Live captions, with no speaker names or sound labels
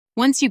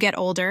Once you get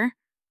older,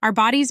 our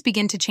bodies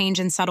begin to change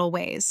in subtle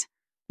ways: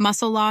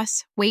 muscle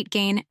loss, weight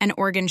gain, and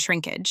organ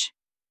shrinkage.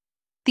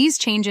 These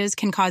changes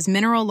can cause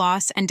mineral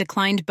loss and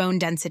declined bone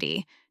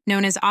density,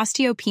 known as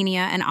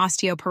osteopenia and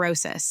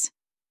osteoporosis.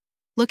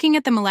 Looking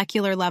at the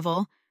molecular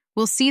level,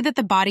 we'll see that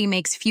the body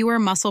makes fewer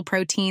muscle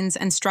proteins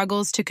and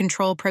struggles to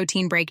control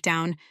protein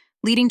breakdown,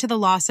 leading to the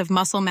loss of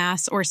muscle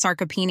mass or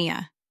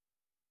sarcopenia.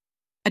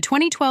 A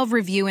 2012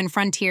 review in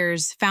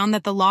Frontiers found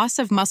that the loss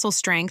of muscle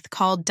strength,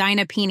 called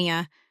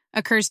dynapenia,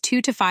 occurs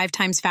 2 to 5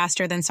 times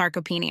faster than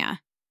sarcopenia.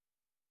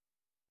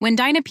 When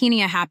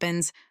dynapenia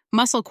happens,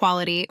 muscle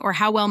quality, or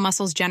how well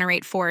muscles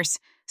generate force,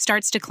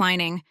 starts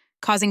declining,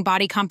 causing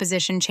body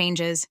composition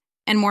changes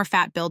and more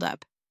fat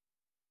buildup.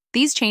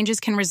 These changes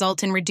can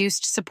result in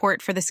reduced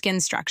support for the skin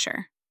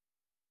structure.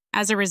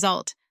 As a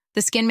result,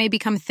 the skin may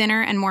become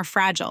thinner and more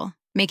fragile,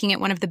 making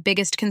it one of the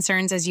biggest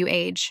concerns as you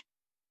age.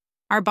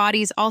 Our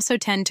bodies also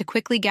tend to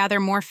quickly gather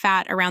more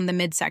fat around the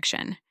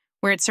midsection,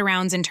 where it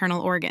surrounds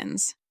internal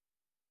organs.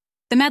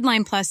 The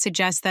Medline Plus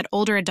suggests that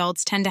older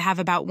adults tend to have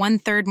about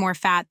 1/3 more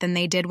fat than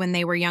they did when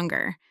they were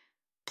younger.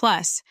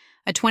 Plus,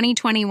 a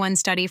 2021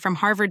 study from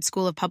Harvard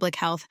School of Public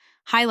Health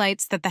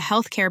highlights that the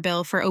healthcare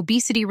bill for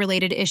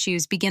obesity-related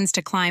issues begins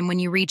to climb when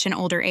you reach an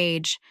older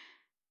age.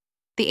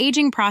 The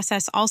aging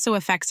process also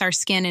affects our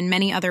skin in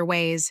many other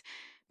ways,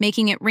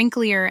 making it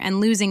wrinklier and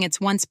losing its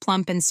once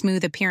plump and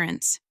smooth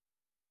appearance.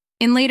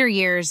 In later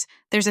years,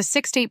 there's a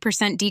 6 to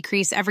 8%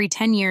 decrease every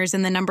 10 years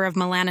in the number of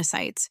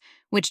melanocytes,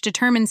 which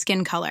determine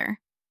skin color.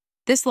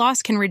 This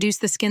loss can reduce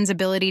the skin's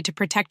ability to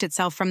protect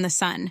itself from the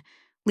sun,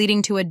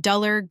 leading to a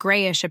duller,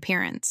 grayish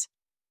appearance.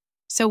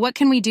 So what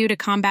can we do to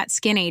combat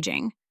skin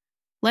aging?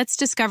 Let's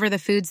discover the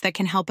foods that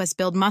can help us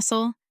build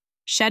muscle,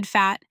 shed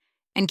fat,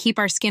 and keep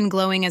our skin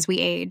glowing as we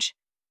age.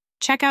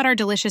 Check out our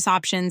delicious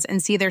options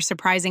and see their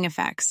surprising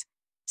effects.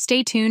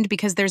 Stay tuned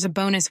because there's a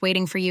bonus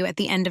waiting for you at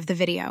the end of the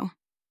video.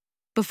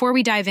 Before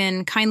we dive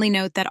in, kindly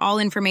note that all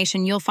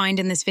information you'll find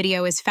in this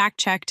video is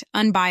fact-checked,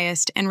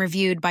 unbiased, and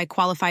reviewed by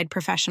qualified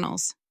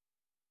professionals.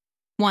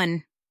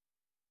 1.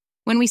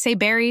 When we say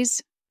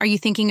berries, are you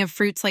thinking of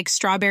fruits like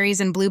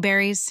strawberries and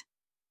blueberries?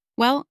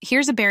 Well,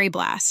 here's a berry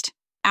blast.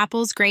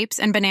 Apples, grapes,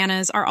 and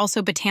bananas are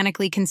also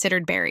botanically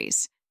considered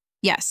berries.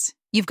 Yes,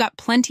 you've got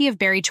plenty of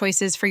berry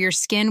choices for your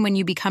skin when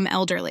you become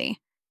elderly.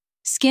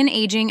 Skin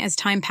aging as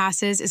time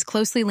passes is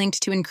closely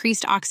linked to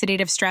increased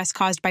oxidative stress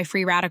caused by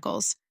free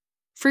radicals.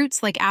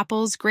 Fruits like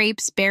apples,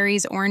 grapes,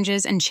 berries,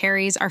 oranges, and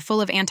cherries are full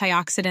of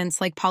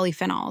antioxidants like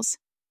polyphenols.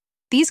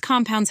 These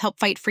compounds help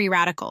fight free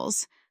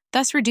radicals,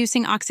 thus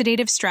reducing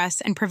oxidative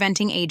stress and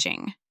preventing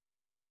aging.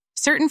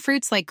 Certain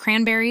fruits like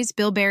cranberries,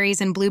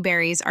 bilberries, and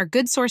blueberries are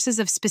good sources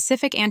of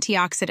specific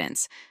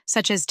antioxidants,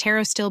 such as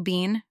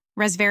pterostilbene,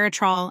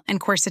 resveratrol, and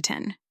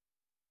quercetin.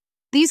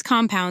 These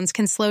compounds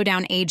can slow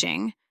down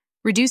aging,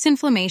 reduce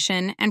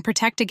inflammation, and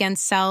protect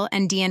against cell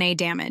and DNA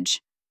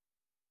damage.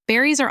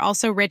 Berries are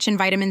also rich in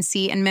vitamin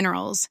C and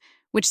minerals,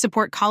 which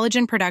support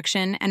collagen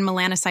production and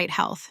melanocyte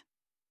health.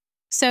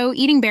 So,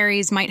 eating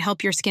berries might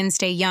help your skin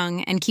stay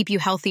young and keep you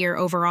healthier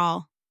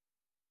overall.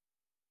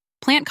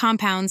 Plant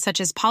compounds such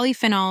as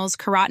polyphenols,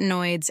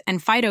 carotenoids,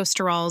 and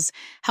phytosterols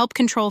help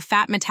control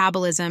fat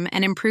metabolism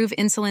and improve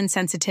insulin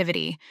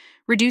sensitivity,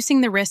 reducing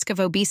the risk of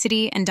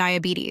obesity and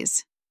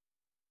diabetes.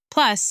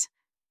 Plus,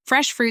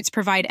 fresh fruits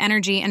provide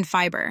energy and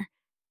fiber,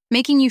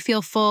 making you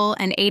feel full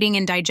and aiding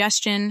in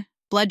digestion,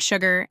 blood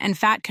sugar, and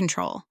fat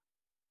control.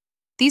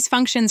 These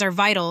functions are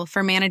vital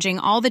for managing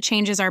all the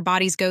changes our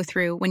bodies go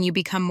through when you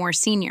become more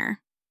senior.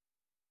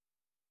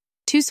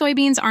 2.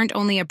 Soybeans aren't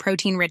only a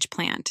protein-rich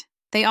plant.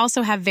 They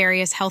also have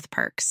various health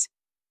perks.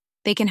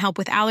 They can help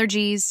with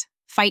allergies,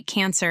 fight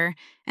cancer,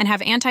 and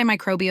have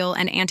antimicrobial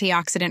and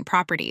antioxidant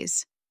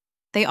properties.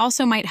 They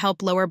also might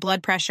help lower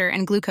blood pressure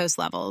and glucose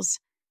levels.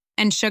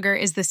 And sugar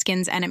is the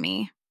skin's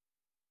enemy.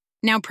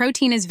 Now,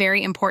 protein is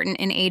very important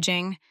in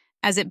aging,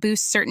 as it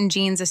boosts certain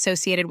genes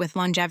associated with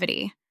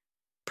longevity.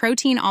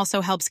 Protein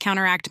also helps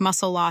counteract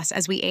muscle loss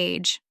as we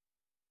age.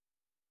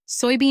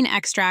 Soybean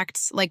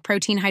extracts, like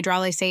protein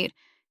hydrolysate,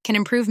 can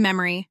improve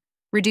memory,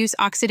 reduce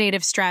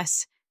oxidative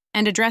stress,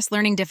 and address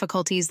learning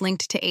difficulties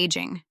linked to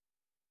aging.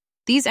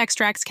 These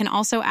extracts can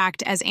also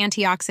act as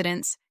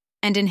antioxidants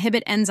and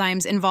inhibit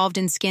enzymes involved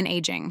in skin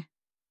aging.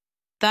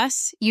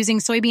 Thus, using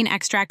soybean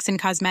extracts in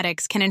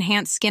cosmetics can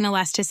enhance skin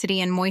elasticity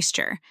and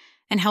moisture,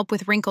 and help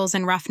with wrinkles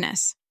and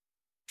roughness.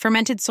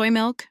 Fermented soy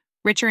milk,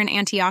 richer in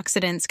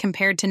antioxidants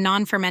compared to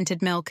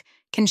non-fermented milk,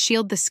 can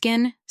shield the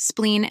skin,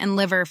 spleen, and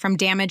liver from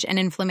damage and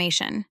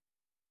inflammation.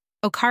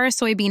 Okara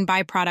soybean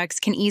byproducts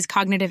can ease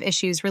cognitive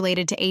issues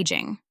related to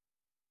aging.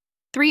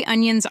 3.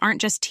 Onions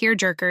aren't just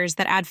tear-jerkers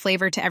that add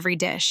flavor to every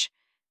dish.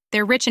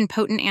 They're rich in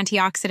potent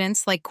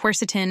antioxidants like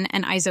quercetin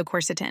and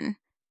isoquercetin.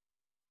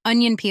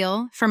 Onion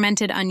peel,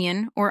 fermented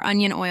onion, or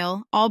onion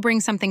oil all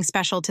bring something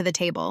special to the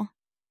table.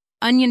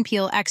 Onion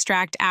peel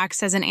extract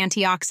acts as an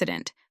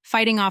antioxidant,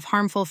 fighting off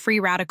harmful free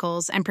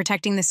radicals and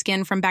protecting the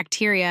skin from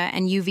bacteria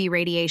and UV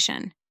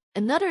radiation.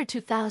 Another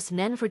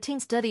 2014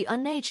 study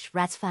on aged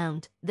rats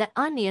found that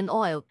onion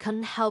oil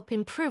can help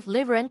improve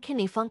liver and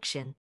kidney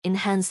function,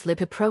 enhance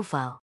lipid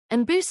profile,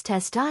 and boost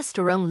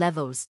testosterone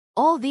levels.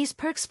 All these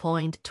perks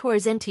point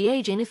towards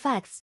anti-aging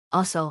effects.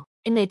 Also,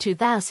 in a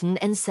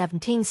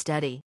 2017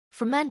 study,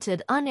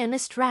 fermented onion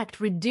extract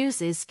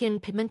reduces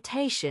skin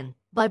pigmentation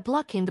by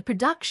blocking the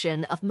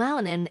production of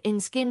melanin in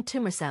skin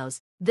tumor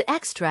cells. The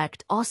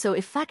extract also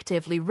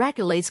effectively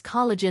regulates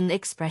collagen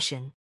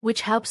expression,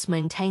 which helps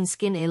maintain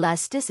skin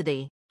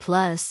elasticity.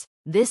 Plus,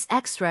 this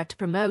extract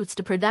promotes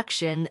the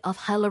production of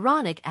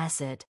hyaluronic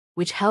acid,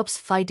 which helps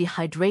fight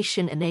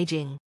dehydration and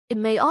aging. It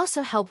may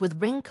also help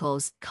with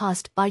wrinkles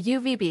caused by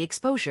UVB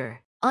exposure.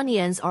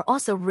 Onions are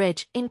also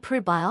rich in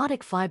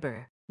prebiotic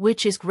fiber,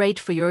 which is great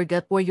for your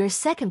gut or your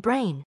second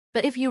brain.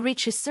 But if you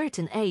reach a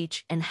certain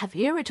age and have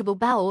irritable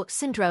bowel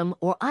syndrome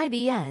or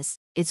IBS,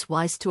 it's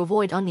wise to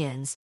avoid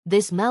onions.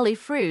 This melon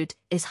fruit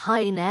is high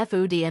in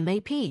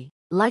FODMAP,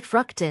 like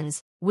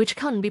fructans, which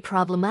can be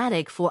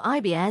problematic for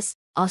IBS.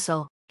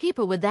 Also,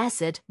 people with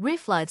acid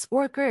reflux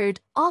or GERD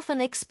often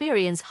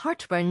experience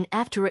heartburn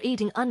after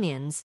eating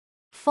onions.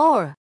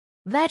 4.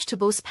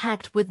 Vegetables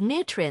packed with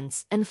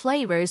nutrients and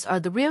flavors are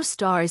the real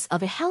stars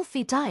of a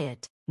healthy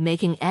diet,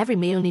 making every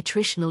meal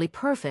nutritionally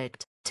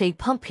perfect. Take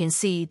pumpkin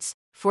seeds,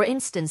 for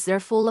instance. They're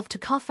full of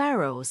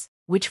tocopherols,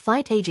 which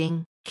fight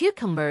aging.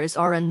 Cucumbers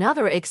are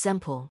another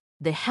example.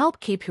 They help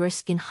keep your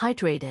skin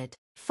hydrated,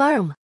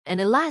 firm, and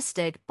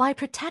elastic by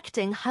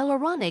protecting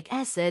hyaluronic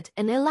acid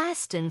and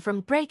elastin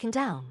from breaking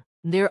down.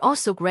 They're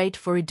also great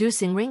for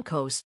reducing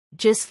wrinkles,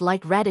 just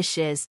like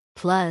radishes.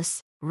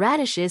 Plus,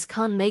 radishes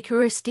can make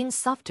your skin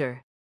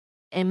softer.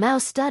 A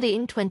mouse study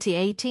in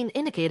 2018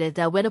 indicated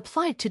that when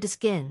applied to the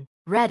skin,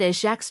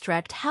 radish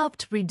extract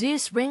helped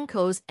reduce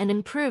wrinkles and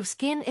improve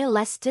skin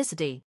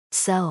elasticity.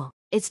 So,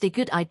 it's a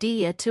good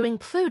idea to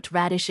include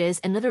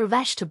radishes and other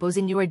vegetables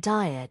in your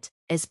diet,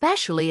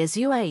 especially as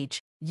you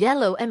age.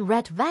 Yellow and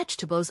red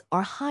vegetables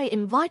are high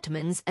in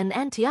vitamins and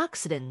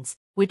antioxidants,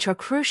 which are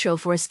crucial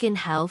for skin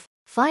health,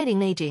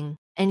 fighting aging,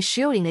 and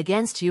shielding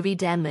against UV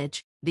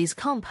damage. These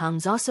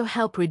compounds also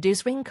help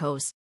reduce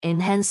wrinkles,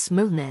 enhance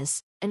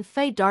smoothness, and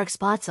fade dark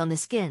spots on the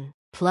skin.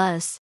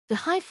 Plus,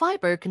 the high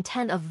fiber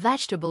content of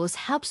vegetables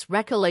helps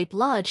regulate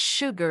blood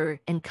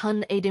sugar and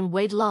can aid in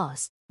weight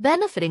loss,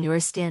 benefiting your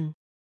skin.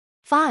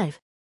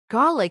 5.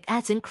 Garlic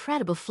adds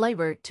incredible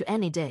flavor to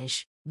any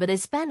dish, but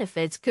its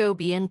benefits go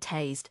beyond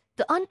taste.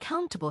 The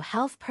uncountable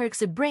health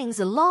perks it brings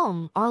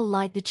along are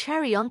like the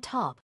cherry on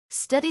top.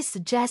 Studies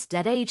suggest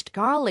that aged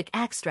garlic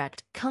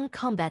extract can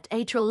combat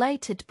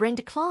age-related brain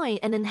decline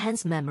and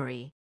enhance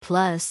memory.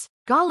 Plus,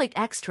 garlic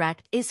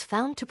extract is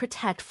found to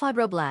protect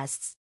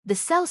fibroblasts, the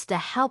cells that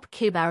help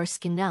keep our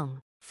skin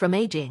young from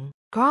aging.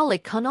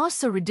 Garlic can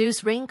also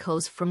reduce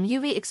wrinkles from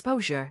UV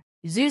exposure.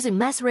 Using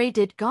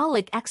macerated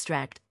garlic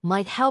extract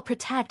might help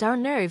protect our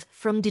nerve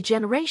from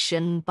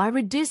degeneration by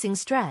reducing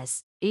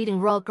stress. Eating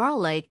raw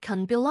garlic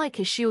can be like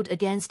a shield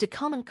against a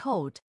common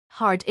cold,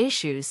 heart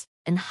issues,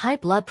 and high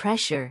blood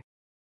pressure.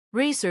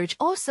 Research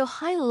also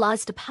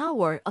highlights the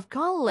power of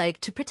garlic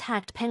to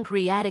protect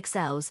pancreatic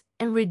cells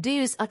and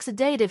reduce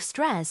oxidative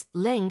stress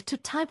linked to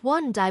type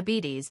 1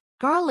 diabetes.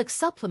 Garlic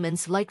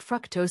supplements like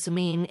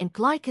fructosamine and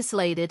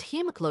glycosylated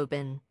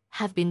hemoglobin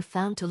have been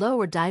found to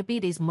lower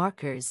diabetes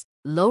markers.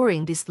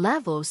 Lowering these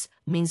levels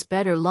means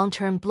better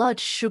long-term blood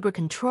sugar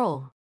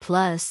control.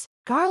 Plus,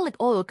 garlic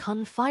oil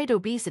can fight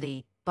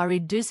obesity by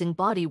reducing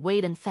body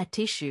weight and fat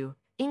tissue.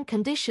 In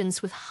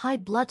conditions with high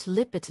blood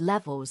lipid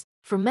levels,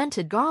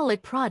 fermented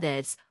garlic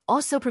products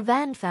also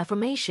prevent fat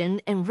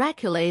formation and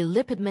regulate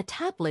lipid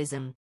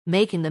metabolism,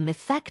 making them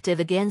effective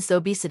against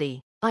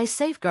obesity. By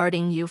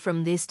safeguarding you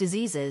from these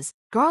diseases,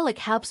 garlic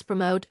helps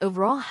promote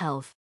overall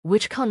health,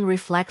 which can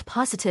reflect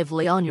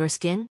positively on your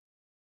skin.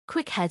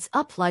 Quick heads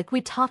up, like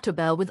we talked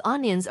about with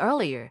onions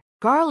earlier,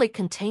 garlic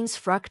contains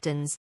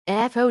fructans,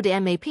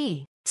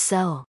 FODMAP.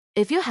 So,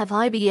 if you have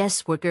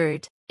IBS or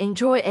GERD,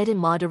 enjoy it in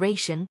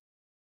moderation.